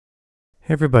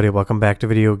Hey everybody, welcome back to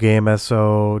Video Game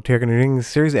Esoteric Engineering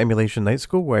Series Emulation Night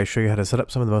School, where I show you how to set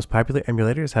up some of the most popular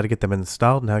emulators, how to get them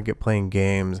installed, and how to get playing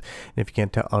games. And if you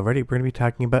can't tell already, we're going to be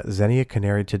talking about Xenia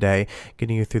Canary today,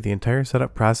 getting you through the entire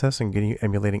setup process and getting you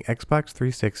emulating Xbox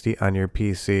 360 on your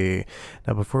PC.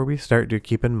 Now before we start, do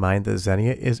keep in mind that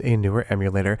Xenia is a newer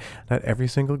emulator. Not every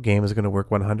single game is going to work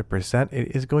 100%.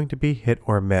 It is going to be hit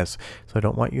or miss. So I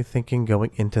don't want you thinking going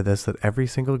into this that every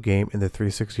single game in the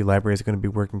 360 library is going to be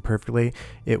working perfectly.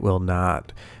 It will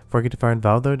not. Before I get too far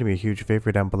involved though, do me a huge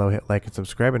favor down below, hit like and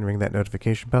subscribe and ring that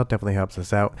notification bell. It definitely helps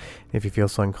us out. And if you feel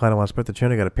so inclined and want to support the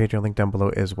channel, I got a Patreon link down below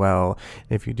as well.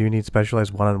 And if you do need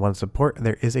specialized one-on-one support,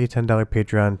 there is a $10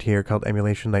 Patreon tier called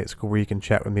Emulation Night School where you can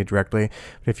chat with me directly.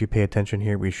 But if you pay attention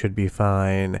here, we should be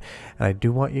fine. And I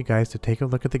do want you guys to take a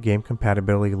look at the game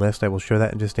compatibility list. I will show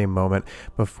that in just a moment.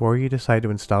 Before you decide to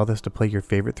install this to play your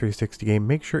favorite 360 game,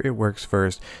 make sure it works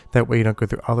first. That way you don't go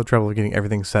through all the trouble of getting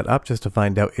everything set up just to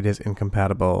find out it is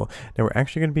incompatible. Now we're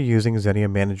actually going to be using Xenia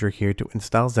Manager here to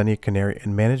install Xenia Canary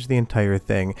and manage the entire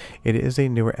thing. It is a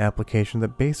newer application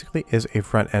that basically is a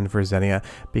front end for Xenia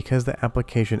because the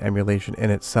application emulation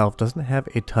in itself doesn't have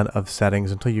a ton of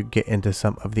settings until you get into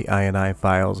some of the INI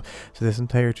files. So this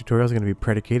entire tutorial is going to be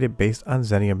predicated based on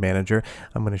Xenia Manager.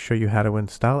 I'm going to show you how to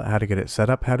install it, how to get it set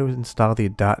up, how to install the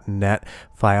 .NET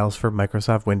files for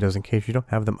Microsoft Windows in case you don't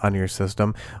have them on your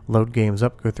system, load games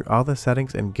up, go through all the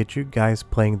settings, and get you guys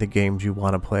playing the games you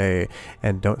want to play.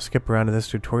 And don't skip around in this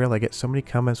tutorial. I get so many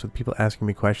comments with people asking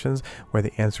me questions where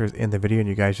the answer is in the video and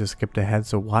you guys just skipped ahead,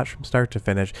 so watch from start to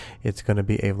finish. It's going to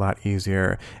be a lot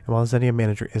easier. And while Xenia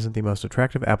Manager isn't the most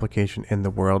attractive application in the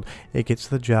world, it gets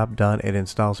the job done. It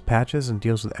installs patches and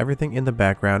deals with everything in the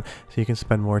background so you can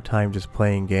spend more time just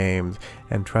playing games.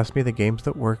 And trust me, the games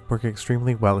that work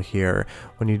extremely well here.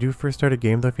 When you do first start a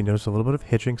game though, if you notice a little bit of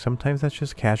hitching, sometimes that's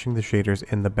just caching the shaders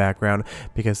in the background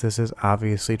because this is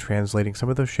obviously translating some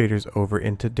of those shaders over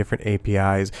into different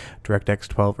APIs, DirectX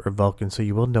 12 or Vulkan, so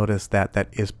you will notice that that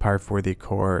is par for the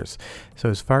course. So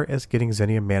as far as getting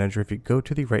Xenia Manager, if you go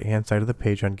to the right hand side of the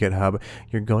page on GitHub,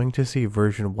 you're going to see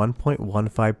version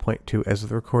 1.15.2 as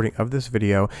the recording of this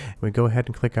video, and we go ahead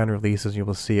and click on releases and you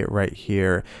will see it right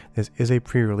here. This is a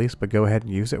pre-release, but go ahead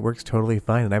and use it. It works totally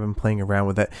fine and I've been playing around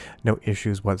with it, no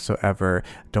issues whatsoever.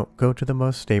 Don't go to the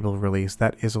most stable release.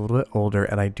 That is a little bit older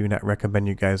and I do not recommend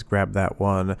you guys grab that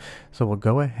one. So we'll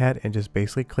go ahead and just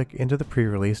basically click into the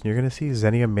pre-release and you're going to see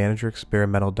Xenia Manager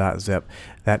experimental.zip.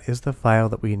 That is the file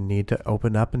that we need to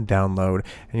open up and download,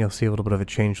 and you'll see a little bit of a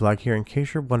changelog here in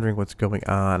case you're wondering what's going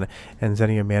on. And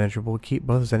Xenia Manager will keep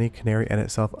both Xenia Canary and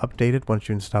itself updated. Once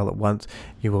you install it once,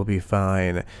 you will be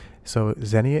fine. So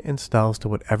Xenia installs to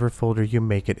whatever folder you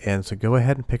make it in, so go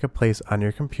ahead and pick a place on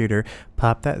your computer,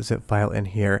 pop that zip file in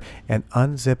here, and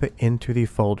unzip it into the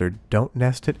folder. Don't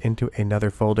nest it into another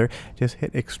folder, just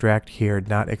hit extract here,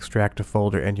 not extract a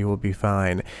folder, and you will be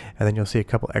fine. And then you'll see a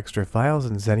couple extra files,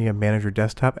 and Xenia Manager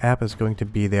desktop app is going to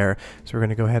be there, so we're going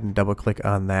to go ahead and double click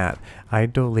on that. I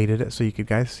deleted it so you could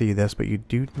guys see this, but you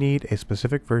do need a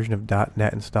specific version of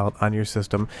 .NET installed on your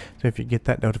system, so if you get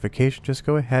that notification, just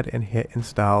go ahead and hit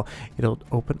install. It'll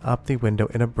open up the window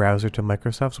in a browser to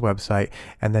Microsoft's website,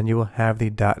 and then you will have the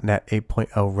 .NET 8.0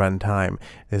 runtime.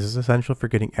 This is essential for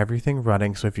getting everything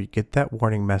running, so if you get that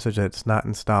warning message that it's not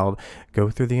installed, go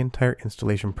through the entire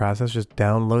installation process, just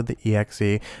download the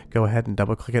exe, go ahead and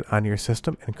double click it on your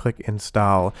system and click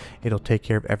install. It'll take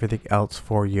care of everything else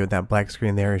for you. That black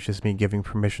screen there is just me giving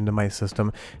permission to my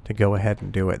system to go ahead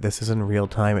and do it. This is in real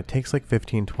time. It takes like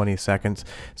 15-20 seconds.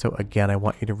 So again, I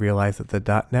want you to realize that the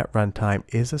 .NET runtime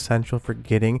is essential for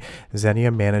getting Xenia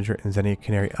Manager and Xenia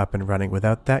Canary up and running.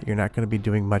 Without that, you're not going to be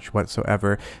doing much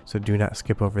whatsoever, so do not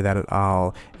skip over that at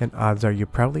all. And odds are you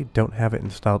probably don't have it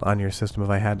installed on your system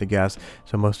if I had to guess,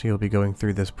 so most of you will be going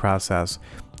through this process.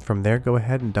 From there, go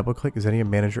ahead and double click Xenia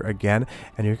Manager again,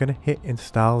 and you're going to hit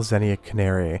install Xenia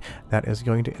Canary. That is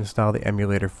going to install the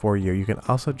emulator for you. You can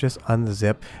also just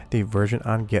unzip the version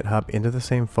on GitHub into the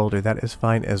same folder. That is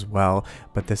fine as well,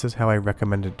 but this is how I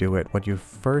recommend to do it. When you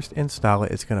first install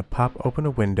it, it's going to pop open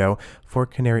a window for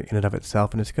Canary in and of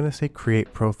itself, and it's going to say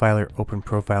create profile or open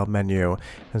profile menu.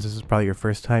 As this is probably your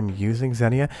first time using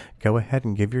Xenia, go ahead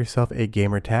and give yourself a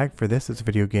gamer tag. For this, it's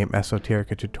Video Game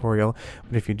Esoterica tutorial,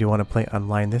 but if you do want to play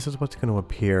online, this is what's going to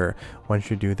appear. Once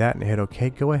you do that and hit OK,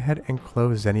 go ahead and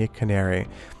close Xenia Canary.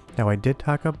 Now, I did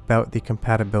talk about the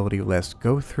compatibility list.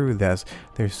 Go through this.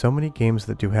 There's so many games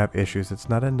that do have issues. It's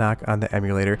not a knock on the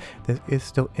emulator. This is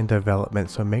still in development,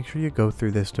 so make sure you go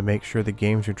through this to make sure the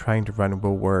games you're trying to run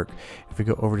will work. If we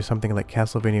go over to something like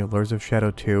Castlevania Lords of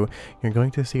Shadow 2, you're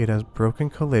going to see it has broken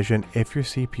collision if your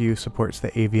CPU supports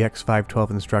the AVX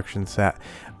 512 instruction set.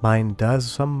 Mine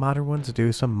does. Some modern ones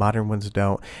do, some modern ones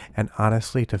don't. And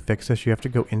honestly, to fix this, you have to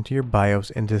go into your BIOS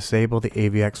and disable the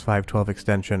AVX 512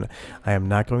 extension. I am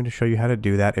not going to show you how to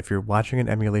do that. If you're watching an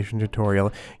emulation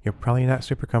tutorial, you're probably not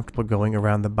super comfortable going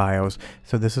around the BIOS,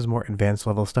 so this is more advanced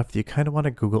level stuff that you kind of want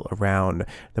to Google around.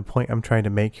 The point I'm trying to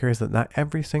make here is that not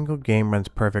every single game runs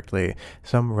perfectly.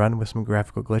 Some run with some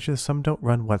graphical glitches, some don't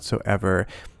run whatsoever.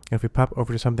 If we pop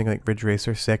over to something like Ridge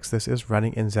Racer 6, this is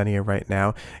running in Xenia right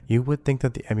now. You would think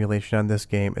that the emulation on this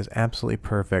game is absolutely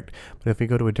perfect, but if we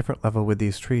go to a different level with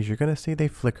these trees, you're going to see they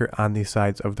flicker on the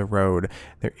sides of the road.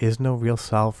 There is no real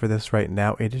solve for this right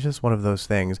now. It is just one of those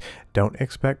things. Don't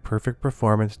expect perfect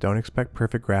performance, don't expect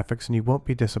perfect graphics, and you won't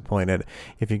be disappointed.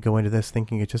 If you go into this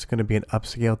thinking it's just going to be an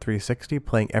upscale 360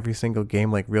 playing every single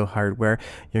game like real hardware,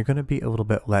 you're going to be a little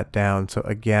bit let down. So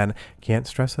again, can't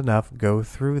stress enough, go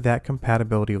through that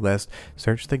compatibility list,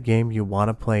 search the game you want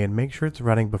to play, and make sure it's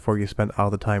running before you spend all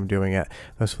the time doing it.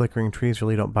 Those flickering trees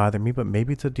really don't bother me, but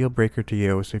maybe it's a deal breaker to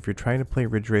you. So if you're trying to play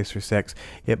Ridge Racer 6,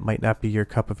 it might not be your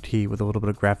cup of tea with a little bit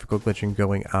of graphical glitching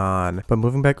going on. But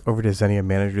moving back over to Xenia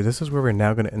Manager, this is where we're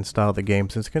now going to install the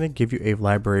game. So it's going to give you a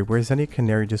library where Xenia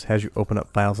Canary just has you open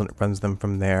up files and it runs them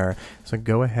from there. So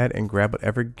go ahead and grab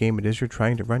whatever game it is you're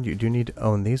trying to run. You do need to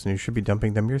own these, and you should be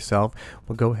dumping them yourself.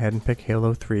 We'll go ahead and pick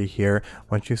Halo 3 here.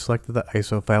 Once you've selected the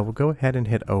ISO file, we'll go ahead and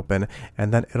hit open,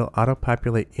 and then it'll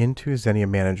auto-populate into Xenia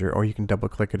Manager, or you can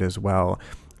double-click it as well.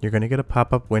 You're going to get a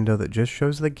pop-up window that just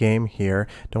shows the game here.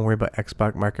 Don't worry about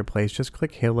Xbox Marketplace, just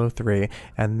click Halo 3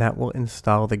 and that will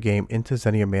install the game into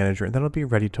Xenia Manager, and then it'll be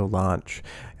ready to launch.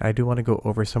 And I do want to go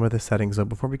over some of the settings though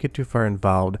before we get too far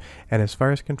involved. And as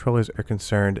far as controllers are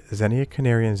concerned, Xenia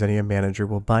Canary and Xenia Manager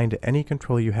will bind to any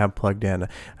controller you have plugged in.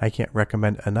 I can't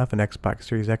recommend enough an Xbox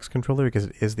Series X controller because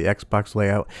it is the Xbox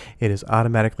layout. It is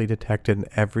automatically detected and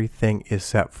everything is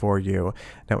set for you.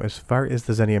 Now as far as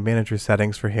the Xenia Manager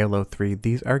settings for Halo 3,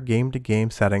 these are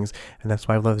game-to-game settings, and that's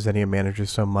why I love Xenia Manager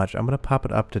so much. I'm going to pop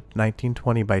it up to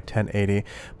 1920 by 1080,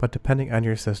 but depending on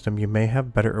your system, you may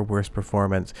have better or worse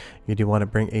performance. You do want to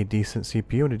bring a decent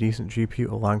CPU and a decent GPU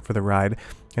along for the ride.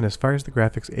 And as far as the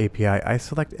graphics API, I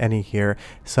select any here.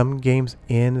 Some games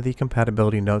in the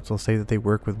compatibility notes will say that they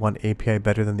work with one API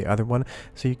better than the other one,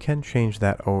 so you can change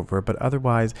that over. But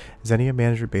otherwise, Xenia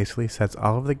Manager basically sets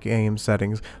all of the game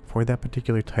settings for that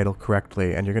particular title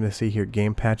correctly. And you're going to see here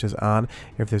game patches on.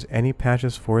 If there's any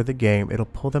patches for the game, it'll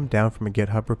pull them down from a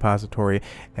GitHub repository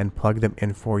and plug them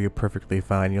in for you perfectly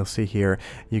fine. You'll see here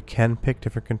you can pick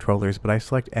different controllers, but I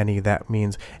select any. That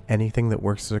means anything that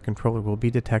works as a controller will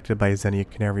be detected by Xenia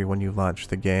Canary when you launch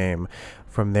the game.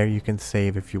 From there you can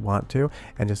save if you want to,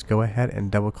 and just go ahead and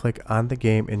double click on the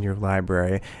game in your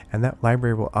library, and that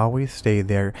library will always stay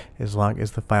there as long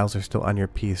as the files are still on your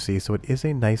PC. So it is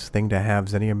a nice thing to have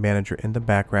Xenia Manager in the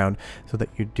background so that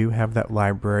you do have that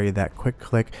library, that quick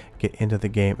click, get into the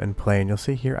game and play. And you'll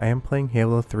see here I am playing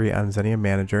Halo 3 on Xenia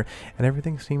Manager, and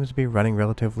everything seems to be running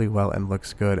relatively well and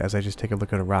looks good. As I just take a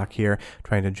look at a rock here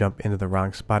trying to jump into the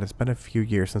wrong spot. It's been a few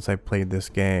years since I played this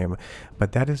game,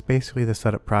 but that is basically the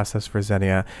setup process for Xenia.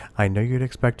 I know you'd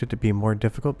expect it to be more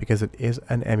difficult because it is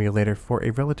an emulator for a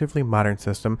relatively modern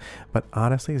system, but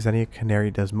honestly Xenia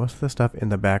Canary does most of the stuff in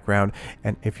the background,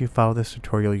 and if you follow this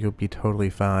tutorial you'll be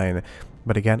totally fine.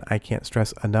 But again, I can't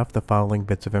stress enough the following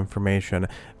bits of information.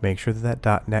 Make sure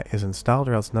that .NET is installed,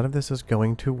 or else none of this is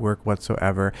going to work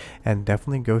whatsoever. And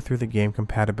definitely go through the game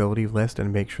compatibility list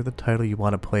and make sure the title you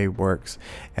want to play works.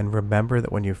 And remember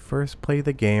that when you first play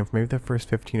the game, for maybe the first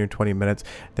 15 or 20 minutes,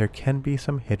 there can be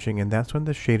some hitching, and that's when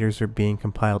the shaders are being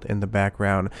compiled in the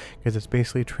background, because it's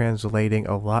basically translating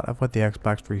a lot of what the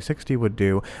Xbox 360 would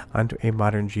do onto a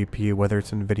modern GPU, whether it's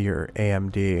NVIDIA or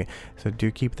AMD. So do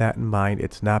keep that in mind.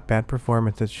 It's not bad performance.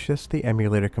 It's just the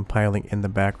emulator compiling in the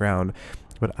background.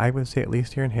 But I would say at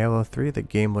least here in Halo 3, the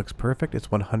game looks perfect. It's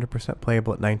 100%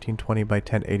 playable at 1920 by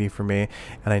 1080 for me,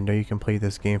 and I know you can play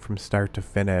this game from start to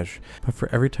finish. But for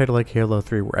every title like Halo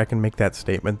 3 where I can make that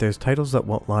statement, there's titles that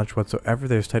won't launch whatsoever,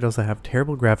 there's titles that have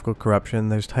terrible graphical corruption,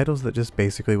 there's titles that just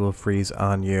basically will freeze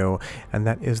on you. And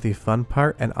that is the fun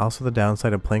part, and also the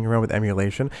downside of playing around with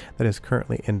emulation that is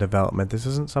currently in development. This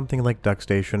isn't something like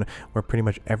DuckStation, where pretty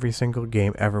much every single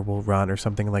game ever will run, or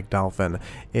something like Dolphin.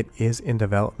 It is in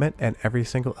development, and every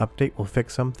single update will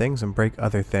fix some things and break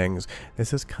other things.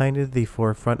 This is kind of the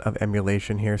forefront of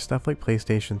emulation here. Stuff like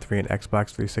PlayStation 3 and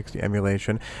Xbox 360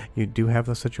 emulation. You do have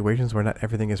those situations where not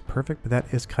everything is perfect, but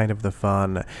that is kind of the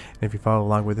fun. And if you follow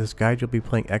along with this guide, you'll be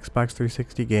playing Xbox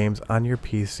 360 games on your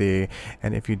PC.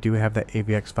 And if you do have that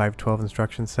AVX 512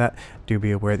 instruction set, do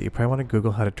be aware that you probably want to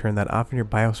Google how to turn that off in your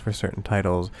BIOS for certain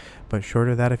titles. But short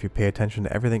of that, if you pay attention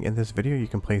to everything in this video, you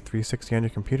can play 360 on your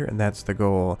computer, and that's the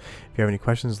goal. If you have any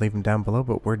questions, leave them down below,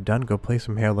 but we're done. Go play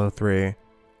some Halo 3.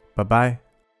 Bye-bye.